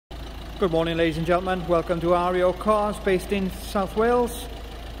Good morning, ladies and gentlemen. Welcome to REO Cars, based in South Wales.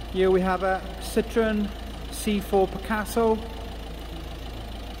 Here we have a Citroen C4 Picasso.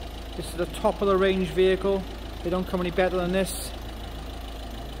 This is the top of the range vehicle. They don't come any better than this.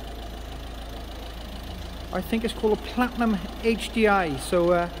 I think it's called a Platinum HDI,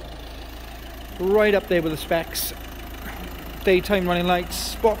 so right up there with the specs. Daytime running lights,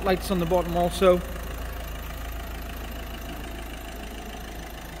 spotlights on the bottom also.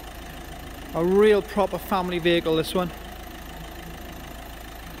 A real proper family vehicle, this one.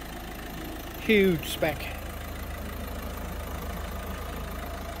 Huge spec.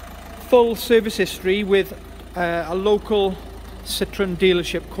 Full service history with a local Citroen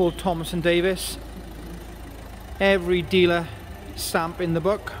dealership called Thomas & Davis. Every dealer stamp in the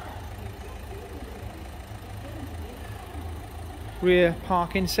book. Rear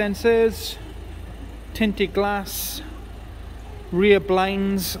parking sensors, tinted glass, rear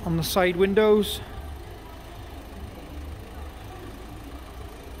blinds on the side windows.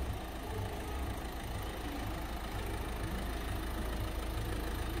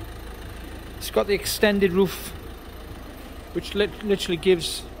 It's got the extended roof, which literally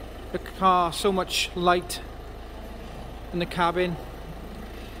gives the car so much light in the cabin.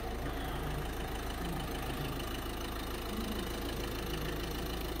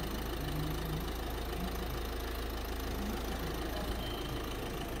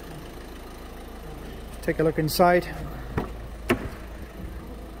 Take a look inside.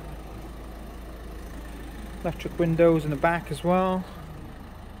 Electric windows in the back as well.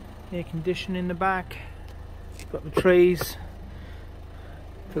 Air conditioning in the back. Got the trays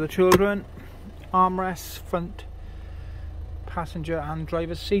for the children. Armrests, front passenger and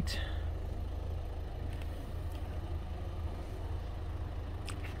driver's seat.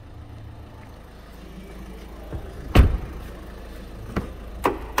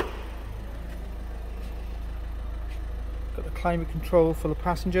 Got the climate control for the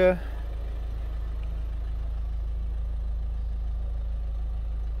passenger.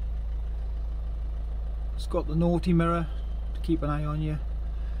 It's got the naughty mirror to keep an eye on your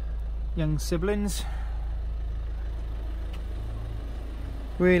young siblings.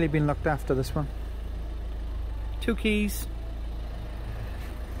 Really been looked after, this one. 2 keys.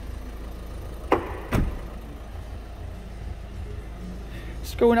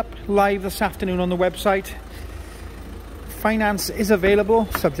 It's going up live this afternoon on the website. Finance is available,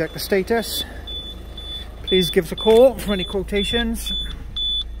 subject to status. Please give us a call for any quotations.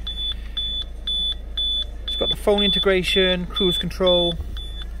 It's got the phone integration, cruise control.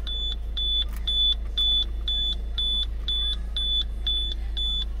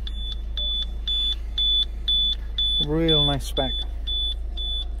 Real nice spec.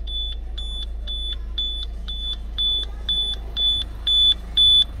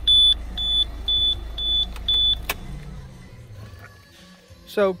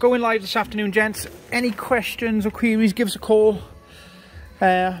 So going live this afternoon, gents. Any questions or queries, give us a call.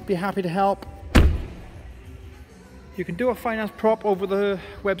 Be happy to help. You can do a finance prop over the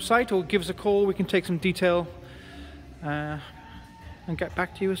website, or give us a call. We can take some detail and get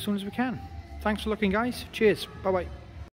back to you as soon as we can. Thanks for looking, guys. Cheers. Bye bye.